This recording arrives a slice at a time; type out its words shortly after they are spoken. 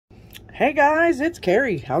Hey guys, it's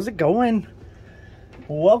Carrie. How's it going?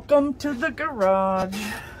 Welcome to the garage.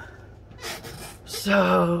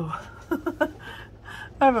 So, I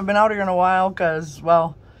haven't been out here in a while because,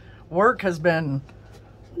 well, work has been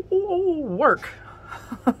work.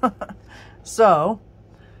 So,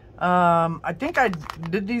 I think I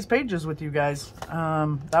did these pages with you guys.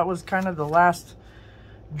 That was kind of the last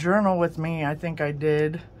journal with me I think I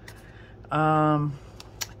did.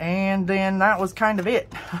 And then that was kind of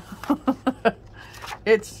it.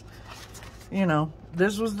 It's, you know,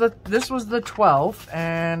 this was the 12th,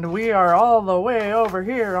 and we are all the way over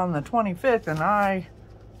here on the 25th, and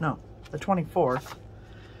the 24th,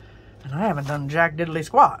 and I haven't done jack diddly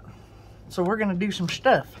squat. So we're gonna do some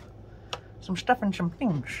stuff and some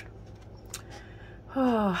things.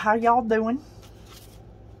 Oh, how y'all doing?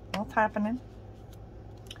 What's happening?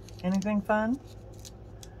 Anything fun?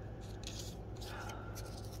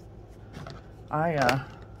 I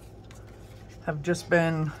have just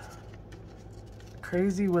been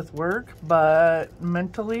crazy with work, but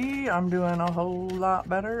mentally I'm doing a whole lot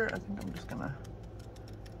better. I think I'm just gonna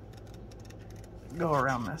go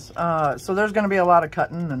around this. So there's gonna be a lot of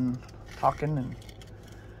cutting and talking and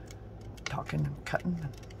cutting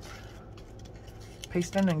and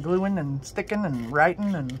pasting and gluing and sticking and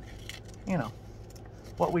writing and, you know,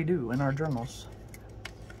 what we do in our journals.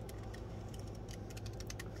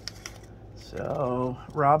 So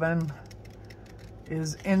Robin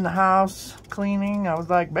is in the house cleaning. I was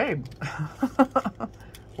like, babe,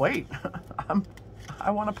 wait,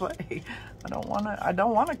 I want to play. I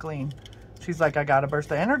don't want to clean. She's like, I got a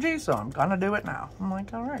burst of energy, so I'm gonna do it now. I'm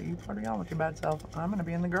like, all right, you party on with your bad self. I'm gonna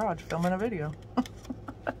be in the garage filming a video.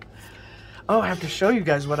 Oh, I have to show you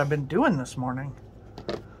guys what I've been doing this morning.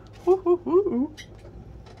 I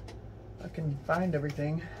can find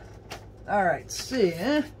everything. All right, see.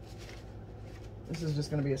 This is just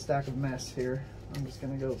gonna be a stack of mess here. I'm just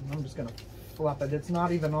gonna flop it. It's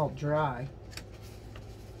not even all dry,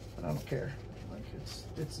 but I don't care. Like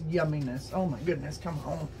it's yumminess. Oh my goodness, come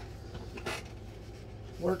on.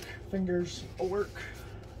 Work, fingers, work.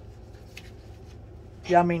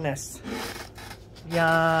 Yumminess.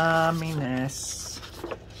 Yumminess.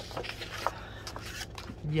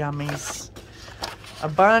 Yummies. A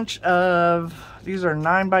bunch of, these are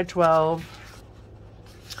 9 by 12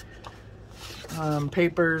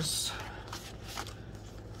 papers,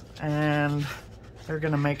 and they're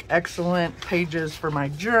gonna make excellent pages for my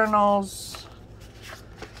journals.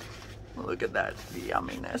 Look at that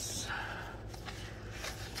yumminess.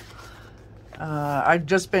 I've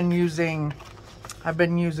been using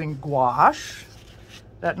gouache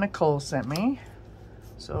that Nicole sent me.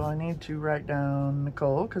 So I need to write down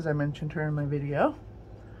Nicole because I mentioned her in my video.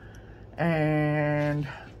 And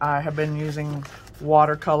I have been using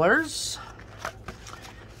watercolors.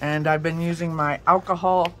 And I've been using my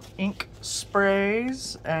alcohol ink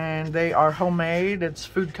sprays, and they are homemade. It's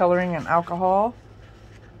food coloring and alcohol.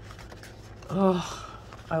 Oh,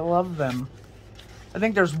 I love them. I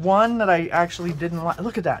think there's one that I actually didn't like.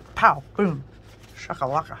 Look at that. Pow, boom,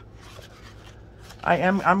 shakalaka.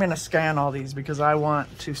 I'm gonna scan all these because I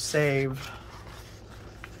want to save.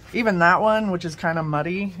 Even that one, which is kind of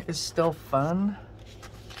muddy, is still fun.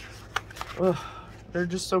 Ugh, they're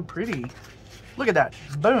just so pretty. Look at that,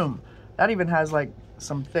 boom. That even has like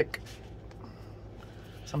some thick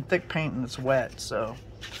paint and it's wet, so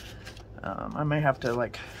I may have to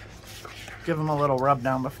like give them a little rub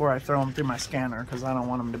down before I throw them through my scanner because I don't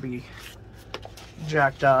want them to be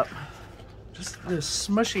jacked up. Just the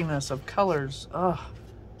smushiness of colors. Ugh,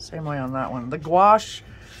 same way on that one. The gouache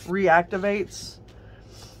reactivates,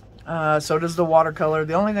 so does the watercolor.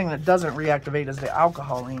 The only thing that doesn't reactivate is the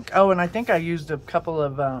alcohol ink. Oh, and I think I used a couple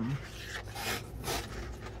of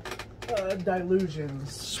dilution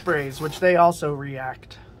sprays, which they also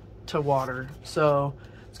react to water. So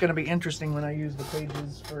it's going to be interesting when I use the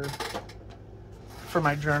pages for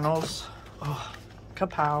my journals. Oh,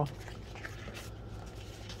 kapow.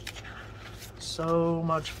 So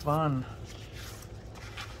much fun.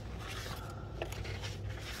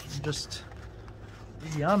 Just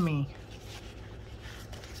yummy.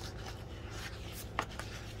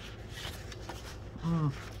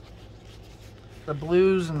 The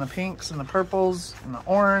blues and the pinks and the purples and the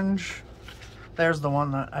orange. There's the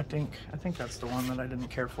one that I think that's the one that I didn't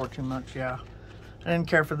care for too much. Yeah, I didn't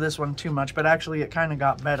care for this one too much, but actually it kind of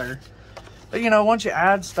got better. But you know, once you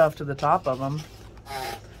add stuff to the top of them,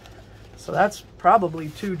 so that's probably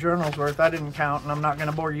 2 journals worth. I didn't count, and I'm not going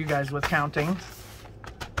to bore you guys with counting.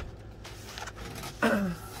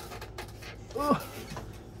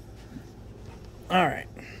 All right,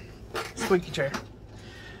 squeaky chair.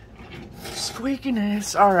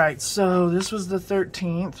 squeakiness. All right, so this was the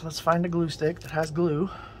 13th. Let's find a glue stick that has glue.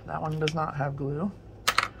 That one does not have glue.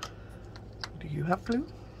 Do you have glue?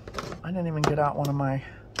 I didn't even get out one of my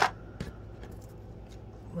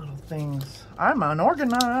little things. I'm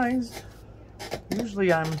unorganized.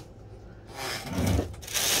 Usually I'm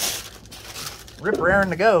rip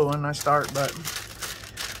raring to go when I start, but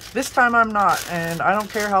this time I'm not, and I don't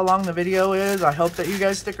care how long the video is. I hope that you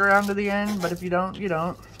guys stick around to the end, but if you don't, you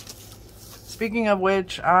don't. Speaking of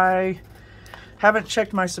which, I haven't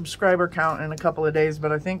checked my subscriber count in a couple of days,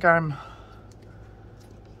 but I think I'm,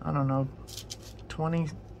 I don't know, 20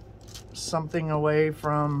 something away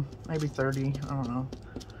from, maybe 30, I don't know,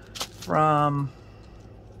 from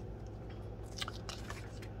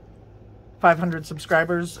 500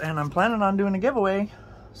 subscribers, and I'm planning on doing a giveaway.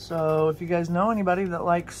 So if you guys know anybody that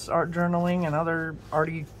likes art journaling and other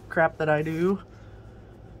arty crap that I do,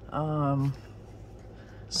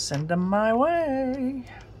 send them my way.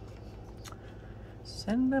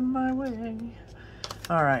 Send them my way.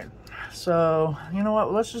 All right, so you know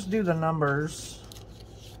what, let's just do the numbers.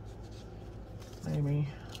 Maybe,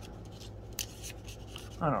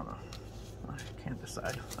 I don't know,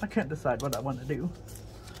 I can't decide what I want to do.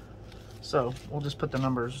 So we'll just put the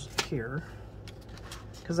numbers here,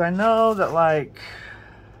 because I know that, like,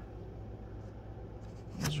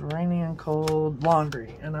 it's rainy and cold,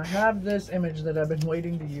 laundry, and I have this image that I've been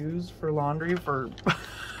waiting to use for laundry for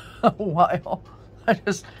a while. I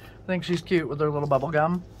just think she's cute with her little bubble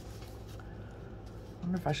gum. I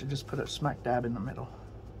wonder if I should just put it smack dab in the middle,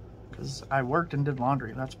 because I worked and did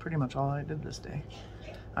laundry. That's pretty much all I did this day.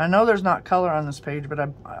 I know there's not color on this page, but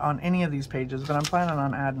on any of these pages, but I'm planning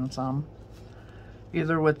on adding some,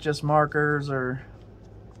 either with just markers or,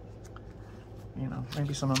 you know,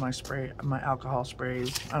 maybe some of my alcohol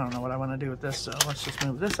sprays. I don't know what I want to do with this, so let's just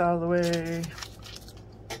move this out of the way.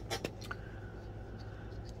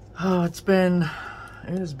 Oh, it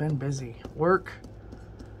has been busy. Work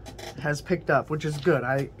has picked up, which is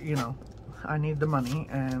good. You know, I need the money,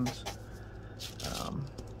 and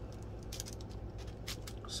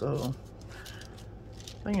so,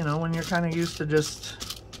 but, you know, when you're kind of used to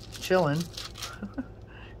just chilling,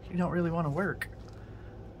 you don't really want to work.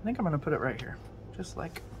 I think I'm going to put it right here, just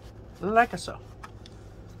like so.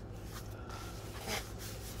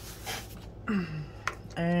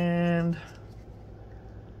 And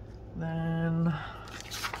then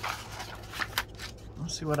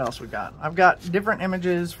let's see what else we got. I've got different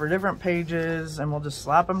images for different pages, and we'll just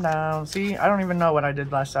slap them down. See, I don't even know what I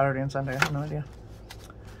did last Saturday and Sunday. I have no idea.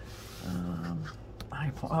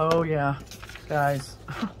 Oh yeah, guys.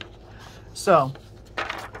 So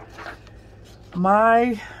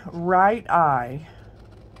my right eye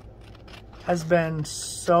has been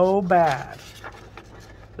so bad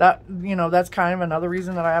that, you know, that's kind of another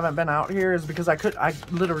reason that I haven't been out here, is because I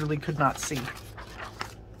literally could not see.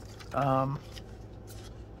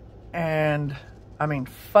 And I mean,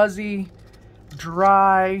 fuzzy,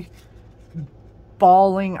 dry,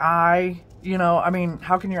 bawling eye, you know, I mean,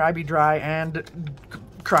 how can your eye be dry and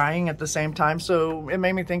crying at the same time? So it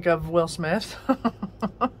made me think of Will Smith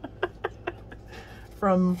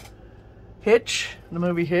from Hitch, the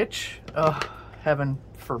movie Hitch. Oh, heaven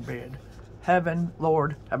forbid. Heaven,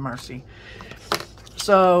 Lord, have mercy.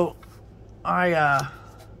 So I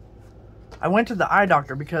went to the eye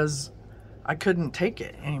doctor because I couldn't take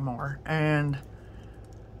it anymore. And,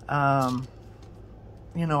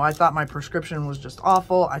 you know, I thought my prescription was just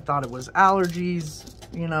awful. I thought it was allergies.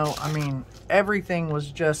 You know, I mean, everything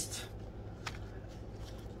was just,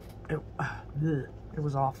 it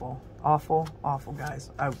was awful. Awful, awful, guys.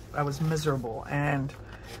 I was miserable. And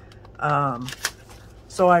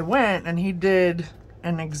so I went, and he did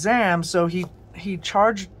an exam. So he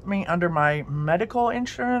charged me under my medical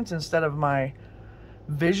insurance instead of my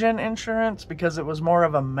vision insurance, because it was more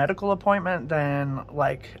of a medical appointment than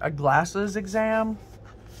like a glasses exam.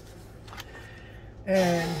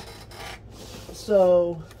 And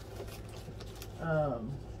so I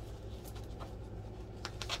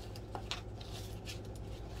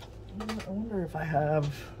wonder if I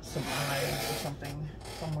have some eyes or something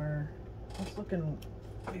somewhere. Let's look in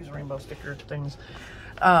these rainbow sticker things.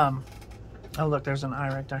 Oh look, there's an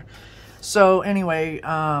eye right there. So anyway,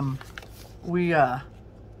 we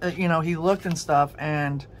you know, he looked and stuff,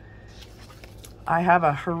 and I have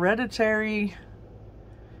a hereditary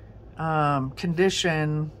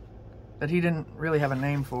condition that he didn't really have a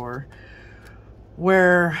name for,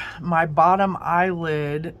 where my bottom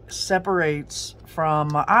eyelid separates from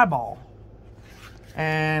my eyeball.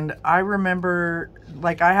 And I remember,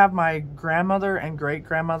 like, I have my grandmother and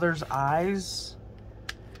great-grandmother's eyes,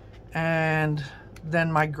 and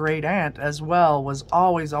then my great aunt as well was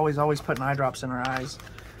always putting eye drops in her eyes.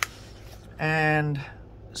 And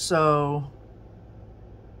so,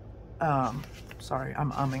 sorry,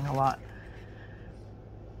 I'm umming a lot.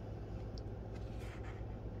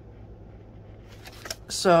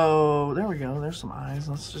 So there we go, there's some eyes.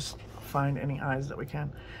 Let's just find any eyes that we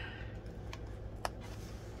can.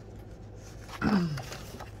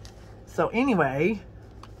 So anyway,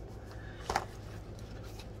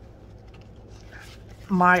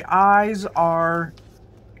 my eyes are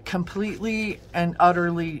completely and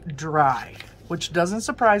utterly dry, which doesn't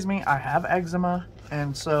surprise me. I have eczema,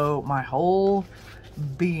 and so my whole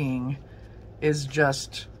being is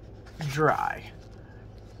just dry.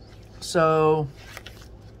 So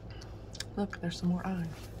look, there's some more eyes.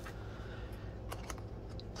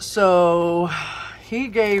 So he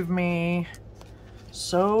gave me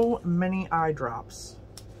so many eye drops.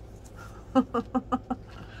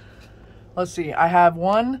 Let's see, I have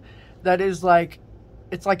one that is like,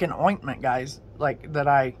 it's like an ointment, guys, like that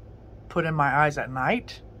I put in my eyes at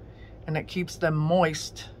night, and it keeps them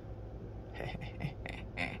moist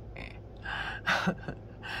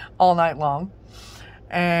all night long.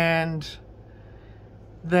 And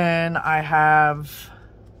then I have,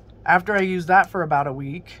 after I use that for about a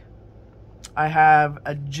week, I have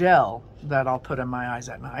a gel that I'll put in my eyes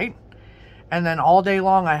at night. And then all day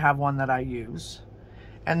long I have one that I use.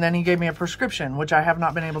 And then he gave me a prescription, which I have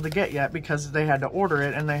not been able to get yet because they had to order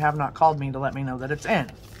it and they have not called me to let me know that it's in.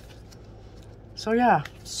 So yeah,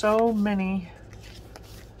 so many.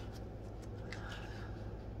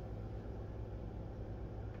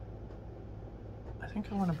 I think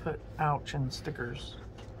I want to put ouch in stickers.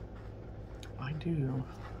 I do.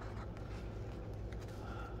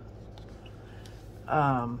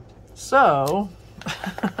 So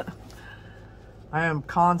I am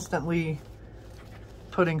constantly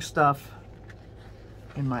putting stuff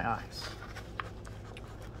in my eyes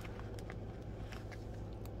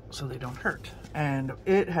so they don't hurt, and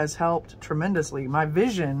it has helped tremendously. My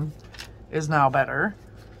vision is now better.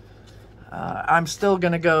 I'm still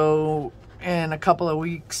gonna go in a couple of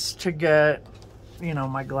weeks to get, you know,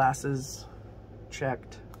 my glasses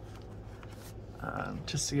checked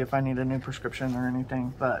to see if I need a new prescription or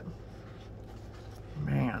anything, but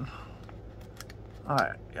man,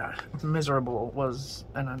 yeah, miserable was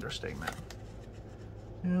an understatement.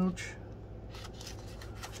 Ouch.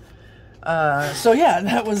 So yeah,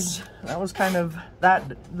 that was kind of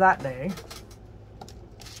that day.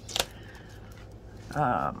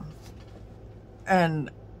 And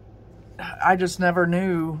I just never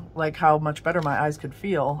knew like how much better my eyes could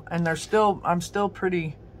feel, and I'm still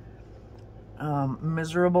pretty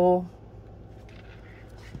miserable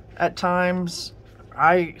at times.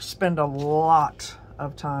 I spend a lot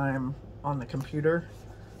of time on the computer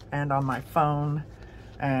and on my phone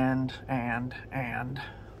and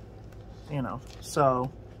you know,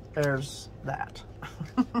 so there's that.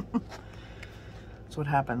 That's what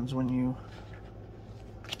happens when you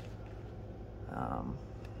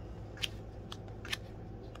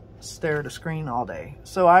stare at a screen all day.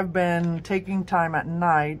 So I've been taking time at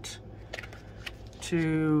night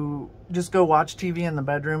to just go watch TV in the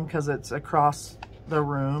bedroom because it's across the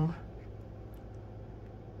room.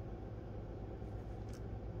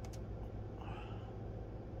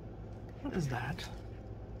 What is that?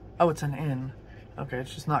 Oh, it's an N. Okay,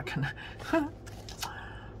 it's just not gonna.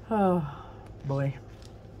 Oh boy,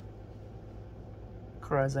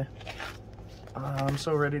 crazy. I'm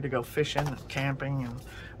so ready to go fishing and camping, and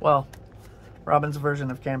well, Robin's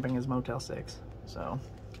version of camping is Motel 6, so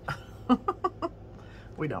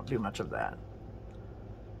we don't do much of that.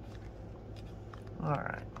 All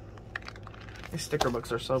right, these sticker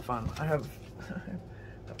books are so fun. I've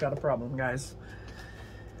got a problem, guys.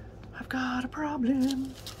 I've got a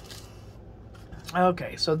problem.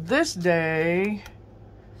 Okay, so this day,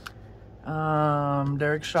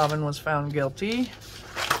 Derek Chauvin was found guilty.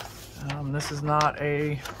 This is not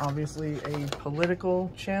obviously a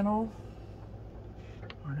political channel.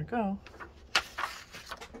 Where'd it go?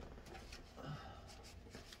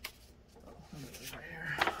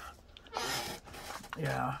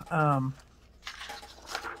 Yeah,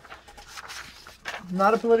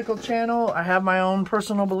 not a political channel. I have my own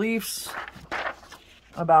personal beliefs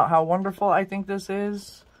about how wonderful I think this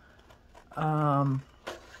is.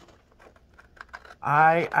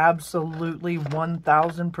 I absolutely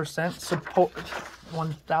 1000% support,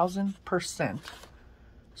 1000%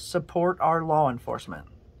 support our law enforcement.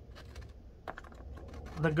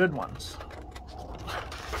 The good ones.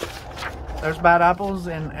 There's bad apples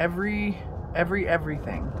in everything.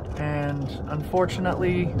 And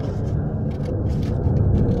unfortunately,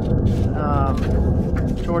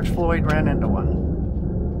 George Floyd ran into one.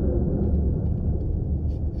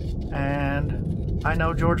 And I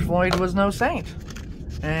know George Floyd was no saint.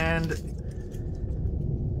 And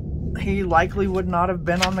he likely would not have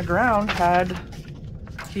been on the ground had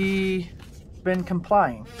he been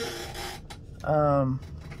complying.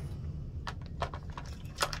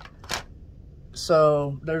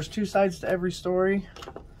 So there's two sides to every story.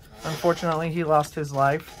 Unfortunately, he lost his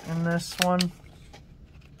life in this one,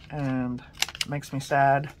 and it makes me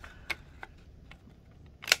sad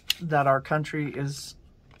that our country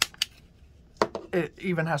it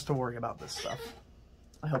even has to worry about this stuff.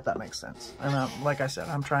 I hope that makes sense. And like I said,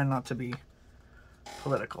 I'm trying not to be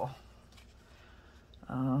political.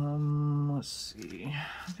 Let's see.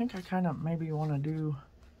 I think I kind of maybe want to do,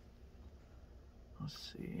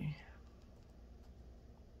 let's see.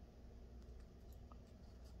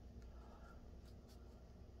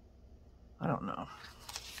 I don't know.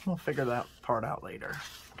 We'll figure that part out later.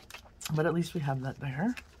 But at least we have that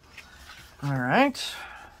there. All right.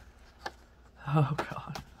 Oh,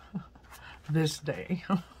 God. This day.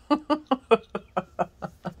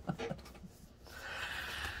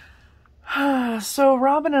 So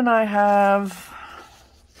Robin and I have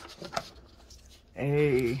had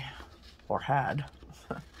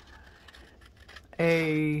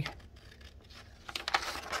a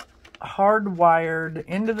hardwired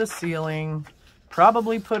into the ceiling,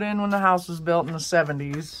 probably put in when the house was built in the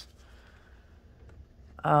 70s,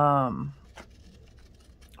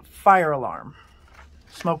 fire alarm,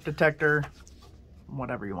 smoke detector,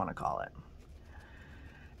 whatever you want to call it.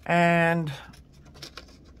 And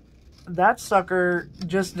that sucker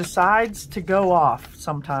just decides to go off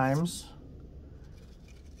sometimes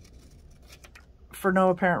for no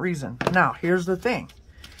apparent reason. Now, here's the thing.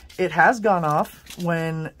 It has gone off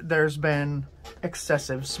when there's been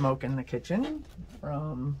excessive smoke in the kitchen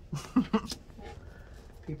from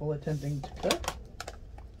people attempting to cook.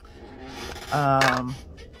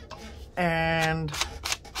 And,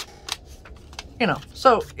 you know,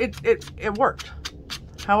 so it worked.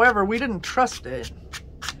 However, we didn't trust it.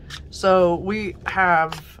 So we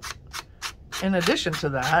have, in addition to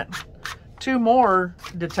that, 2 more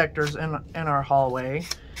detectors in our hallway.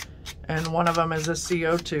 And one of them is a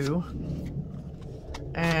CO2.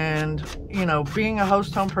 And, you know, being a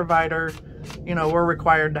host home provider, you know, we're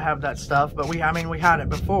required to have that stuff. But we had it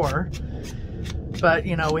before. But,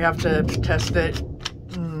 you know, we have to test it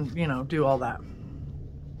and, you know, do all that.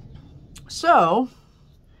 So,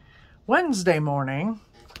 Wednesday morning,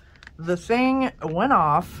 the thing went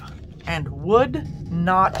off and would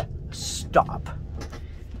not stop.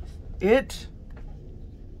 It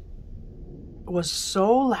was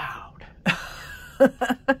so loud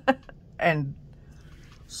and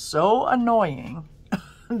so annoying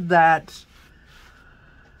that,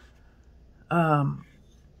 you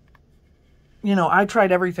know, I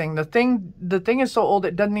tried everything. The thing is so old,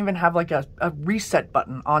 it doesn't even have like a reset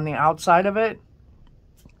button on the outside of it.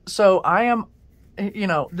 So I am, you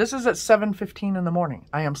know, this is at 7:15 in the morning.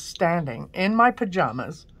 I am standing in my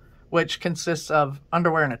pajamas, which consists of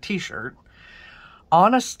underwear and a t-shirt,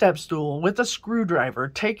 on a step stool with a screwdriver,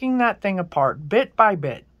 taking that thing apart bit by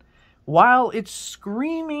bit while it's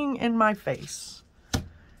screaming in my face.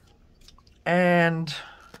 And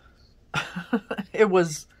it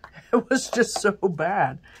was just so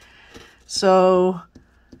bad. So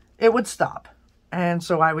it would stop. And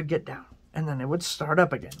so I would get down. And then it would start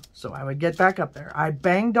up again. So I would get back up there. I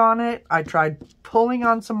banged on it. I tried pulling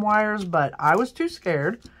on some wires, but I was too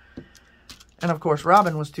scared. And of course,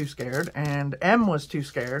 Robin was too scared. And Em was too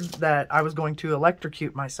scared that I was going to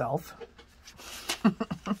electrocute myself.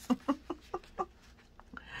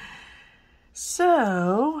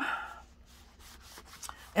 So,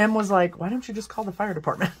 Em was like, why don't you just call the fire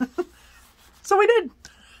department? So we did.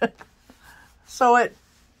 So at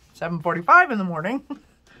 7:45 in the morning,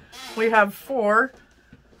 we have 4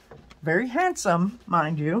 very handsome,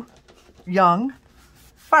 mind you, young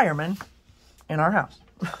firemen in our house.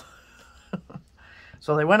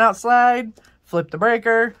 So they went outside, flipped the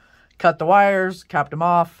breaker, cut the wires, capped them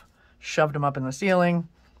off, shoved them up in the ceiling,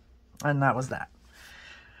 and that was that.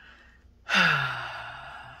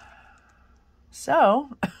 So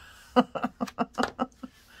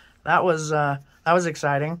that was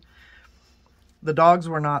exciting. The dogs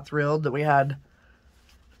were not thrilled that we had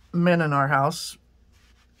men in our house,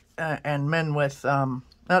 and men with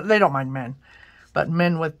they don't mind men, but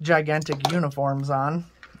men with gigantic uniforms on,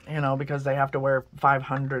 you know, because they have to wear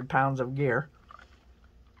 500 pounds of gear.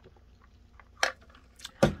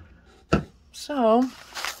 So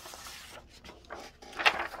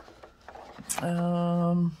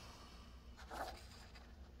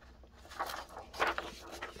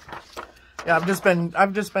Yeah, I've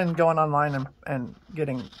just been going online and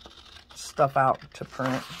getting stuff out to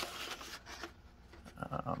print.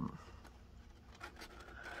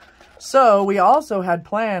 So we also had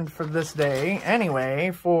planned for this day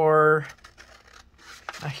anyway for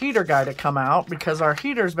a heater guy to come out because our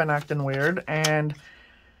heater's been acting weird. And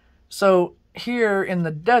so here in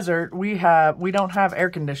the desert, we don't have air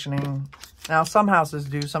conditioning. Now some houses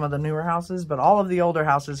do, some of the newer houses, but all of the older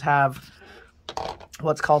houses have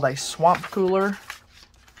what's called a swamp cooler.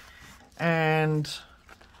 And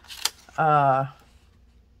the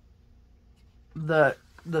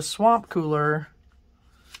swamp cooler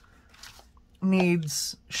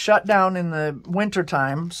needs shut down in the winter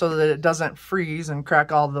time so that it doesn't freeze and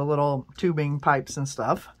crack all the little tubing pipes and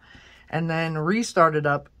stuff, and then restart it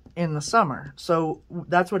up in the summer. So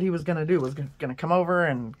that's what he was going to do, was going to come over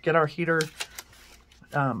and get our heater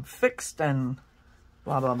fixed and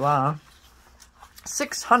blah, blah, blah.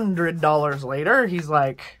 $600 later, he's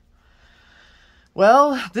like,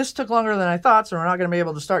 well, this took longer than I thought, so we're not going to be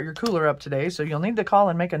able to start your cooler up today, so you'll need to call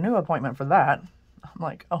and make a new appointment for that. I'm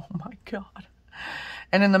like, oh my God.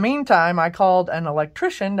 And in the meantime, I called an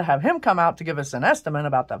electrician to have him come out to give us an estimate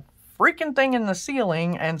about the freaking thing in the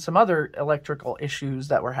ceiling and some other electrical issues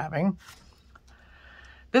that we're having.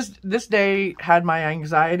 This day had my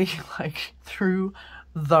anxiety like through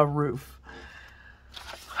the roof.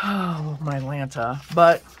 Oh, my Lanta.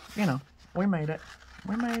 But, you know, we made it.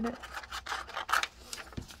 We made it.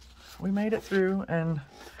 We made it through, and,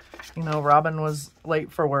 you know, Robin was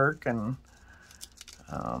late for work, and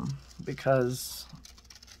because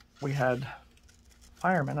we had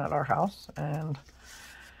firemen at our house,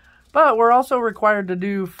 but we're also required to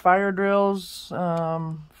do fire drills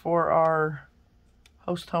for our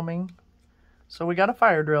host homing. So we got a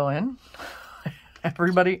fire drill in.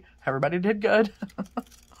 Everybody did good.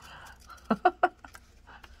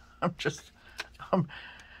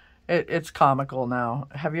 It's comical now.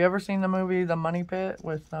 Have you ever seen the movie The Money Pit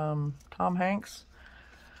with Tom Hanks?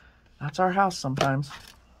 That's our house sometimes.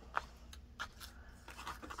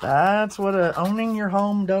 That's what owning your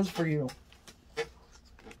home does for you.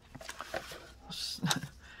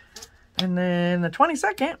 And then the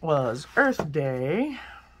 22nd was Earth Day.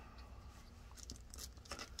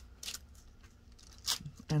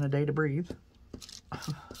 And a day to breathe.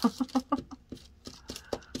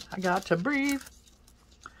 I got to breathe.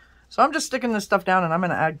 So I'm just sticking this stuff down, and I'm going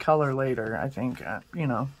to add color later, I think. You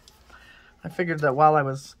know, I figured that while I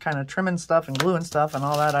was kind of trimming stuff and gluing stuff and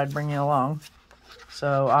all that, I'd bring you along.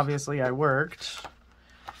 So obviously I worked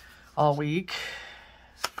all week.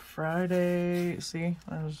 Friday, see,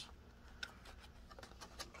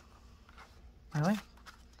 really?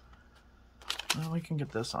 Well, we can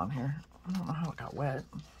get this on here. I don't know how it got wet,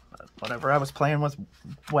 but whatever. I was playing with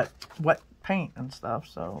wet paint and stuff.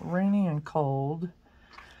 So rainy and cold.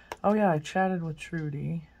 Oh yeah, I chatted with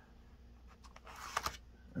Trudy.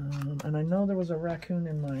 And I know there was a raccoon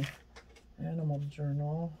in my animal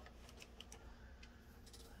journal.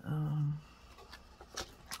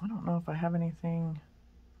 I don't know if I have anything.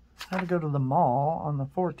 I had to go to the mall on the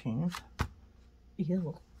 14th.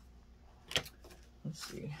 Ew. Let's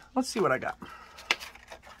see. Let's see what I got.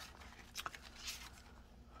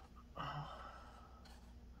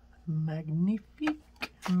 Magnifique.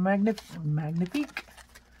 Magnifique.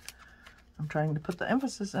 I'm trying to put the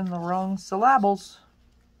emphasis in the wrong syllables.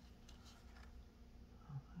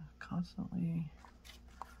 Constantly.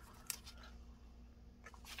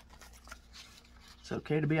 It's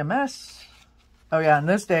okay to be a mess. Oh yeah, and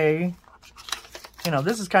this day, you know,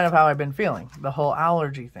 this is kind of how I've been feeling. The whole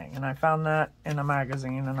allergy thing. And I found that in a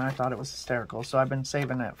magazine, and I thought it was hysterical. So I've been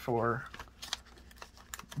saving it for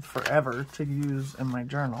forever to use in my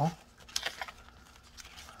journal.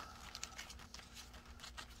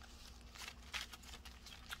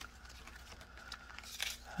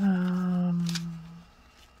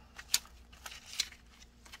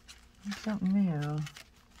 Something new.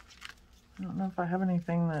 I don't know if I have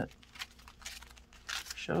anything that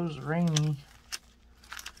shows rainy.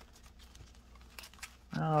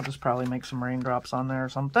 I'll just probably make some raindrops on there or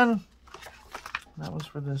something. That was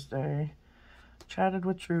for this day. Chatted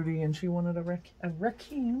with Trudy, and she wanted a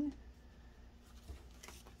raccoon.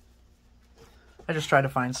 I just try to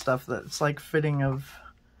find stuff that's like fitting of,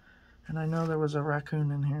 and I know there was a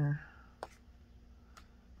raccoon in here.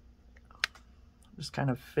 Just kind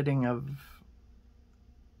of fitting of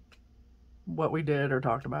what we did or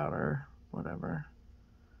talked about or whatever.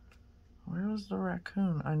 Where was the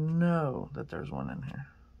raccoon? I know that there's one in here.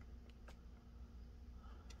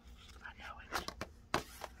 I know it.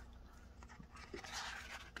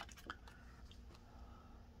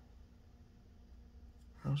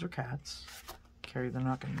 Those dogs or cats. Carrie, they're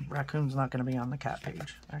not gonna, raccoon's not gonna be on the cat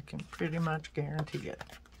page. I can pretty much guarantee it.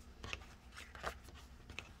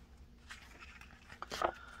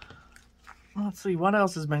 Let's see, what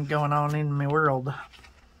else has been going on in my world?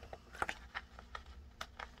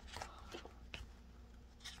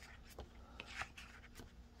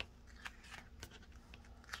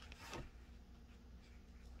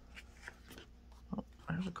 Oh,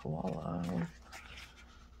 there's a koala.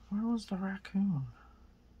 Where was the raccoon?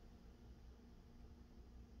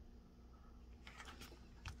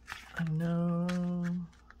 I know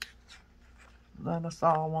that I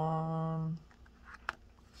saw one.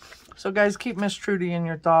 So guys, keep Miss Trudy in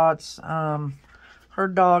your thoughts. Her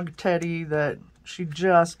dog Teddy that she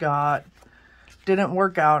just got didn't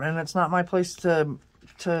work out, and it's not my place to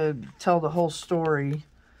tell the whole story.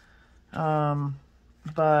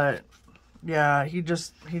 But yeah, he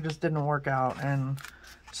just didn't work out, and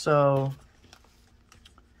so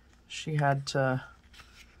she had to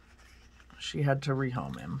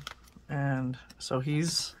rehome him. And so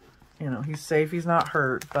he's, you know, he's safe, he's not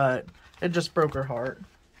hurt, but it just broke her heart.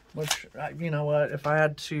 Which, you know what, if I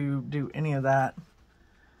had to do any of that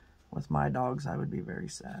with my dogs, I would be very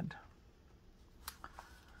sad.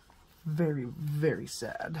 Very, very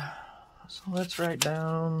sad. So let's write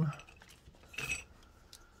down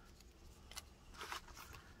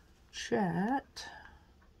chat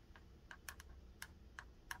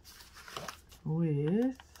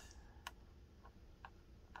with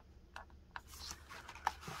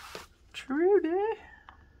Trudy.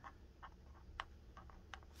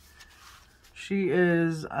 She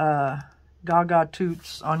is Gaga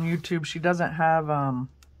Toots on YouTube. She doesn't have a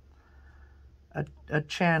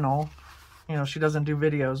channel. You know, she doesn't do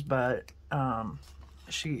videos, but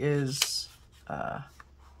she is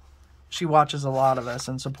she watches a lot of us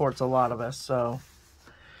and supports a lot of us. So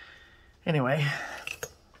anyway,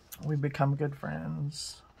 we become good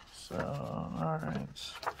friends. So all right.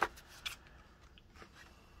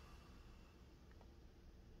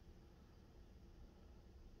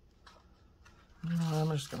 I'm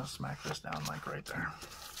just going to smack this down like right there.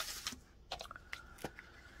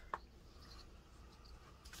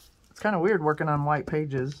 It's kind of weird working on white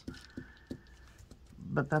pages,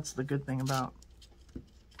 but that's the good thing about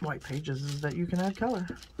white pages is that you can add color.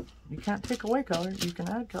 You can't take away color, you can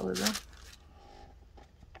add color there.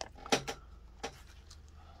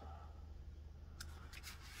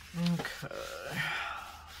 Okay.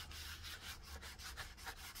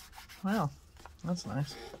 Well, that's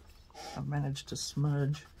nice. I've managed to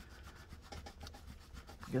smudge.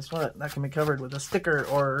 Guess what? That can be covered with a sticker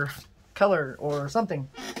or color or something.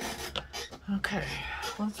 Okay,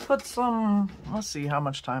 let's put some, let's see how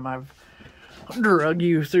much time I've drug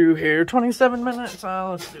you through here. 27 minutes.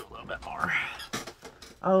 Let's do a little bit more.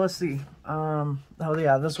 Oh, let's see. Oh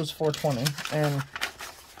yeah, this was 420. And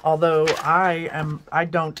although I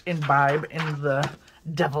don't imbibe in the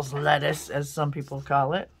devil's lettuce, as some people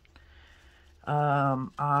call it,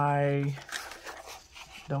 I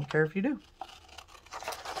don't care if you do.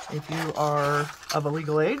 If you are of a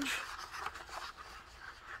legal age,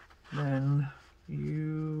 then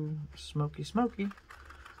you smoky,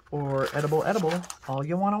 or edible, all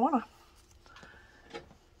you wanna.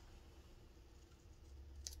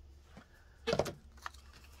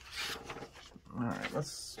 Alright,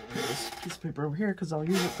 let's put this piece of paper over here because I'll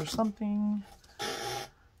use it for something.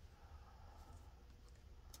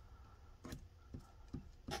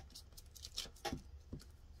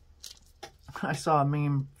 I saw a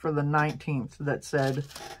meme for the 19th that said,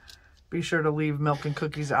 be sure to leave milk and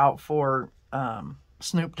cookies out for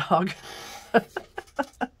Snoop Dogg.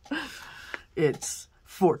 It's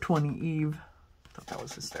 420 Eve. I thought that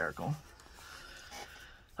was hysterical.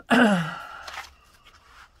 Let's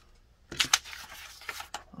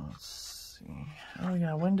see. Oh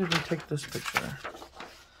yeah, when did we take this picture?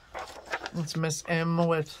 It's Miss M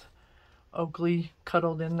with Oakley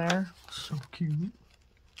cuddled in there. So cute.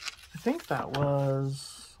 I think that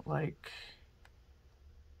was like,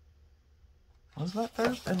 was that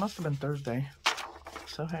Thursday? It must have been Thursday.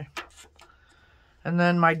 So hey. And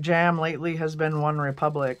then my jam lately has been One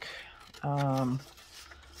Republic. The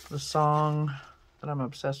song that I'm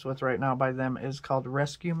obsessed with right now by them is called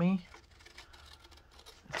Rescue Me.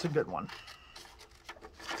 It's a good one.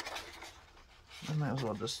 I might as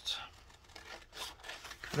well just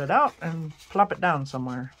cut it out and plop it down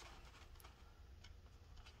somewhere.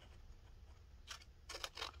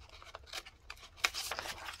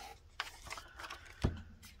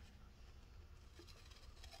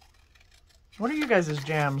 What are you guys'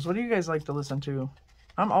 jams? What do you guys like to listen to?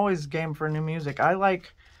 I'm always game for new music. I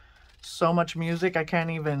like so much music I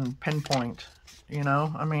can't even pinpoint, you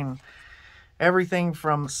know? I mean, everything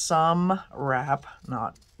from some rap,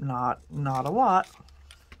 not a lot,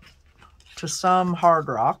 to some hard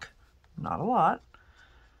rock, not a lot.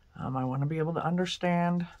 I want to be able to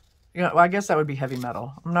understand, you know, well, I guess that would be heavy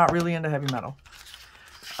metal. I'm not really into heavy metal.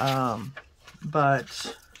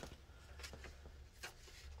 But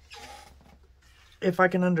if I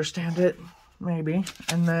can understand it, maybe.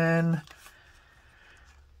 And then,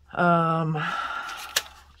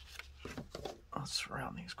 let's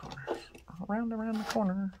round these corners. Around the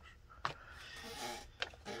corner.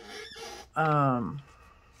 Why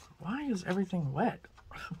is everything wet?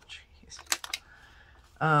 Jeez.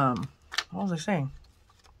 What was I saying?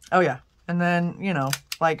 Oh yeah. And then, you know,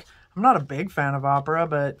 like, I'm not a big fan of opera,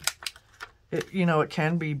 but it, you know, it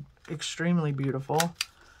can be extremely beautiful.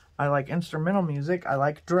 I like instrumental music. I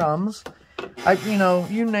like drums. You know,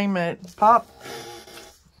 you name it. Pop,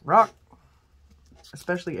 rock,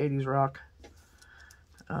 especially 80s rock.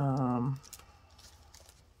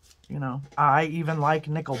 You know, I even like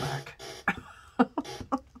Nickelback.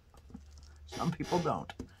 Some people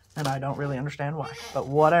don't, and I don't really understand why, but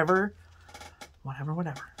whatever.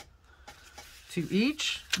 To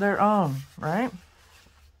each their own, right?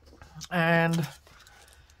 And,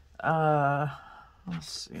 let's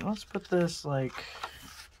see, let's put this, like,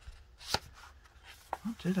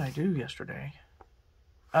 what did I do yesterday?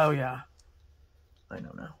 Oh, yeah. I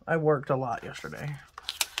don't know. I worked a lot yesterday.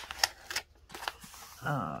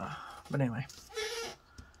 But anyway.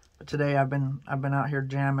 But today I've been out here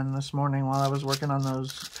jamming this morning while I was working on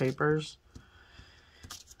those papers.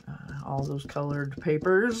 All those colored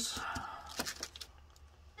papers.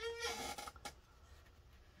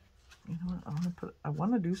 You know what? I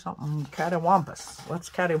want to do something cattywampus. Let's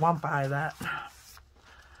cattywampy that.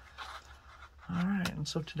 Alright, and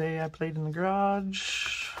so today I played in the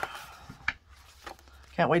garage.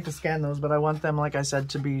 Can't wait to scan those, but I want them, like I said,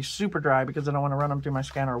 to be super dry because I don't want to run them through my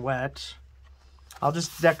scanner wet. I'll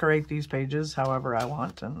just decorate these pages however I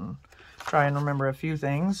want and try and remember a few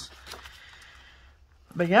things.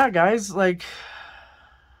 But yeah, guys, like,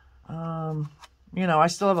 you know, I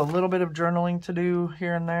still have a little bit of journaling to do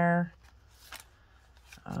here and there.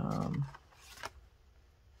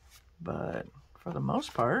 But for the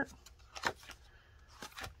most part,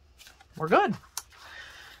 we're good.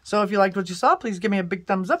 So if you liked what you saw, please give me a big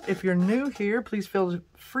thumbs up. If you're new here, please feel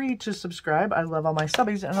free to subscribe. I love all my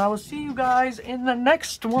subbies, and I will see you guys in the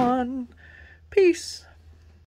next one. Peace.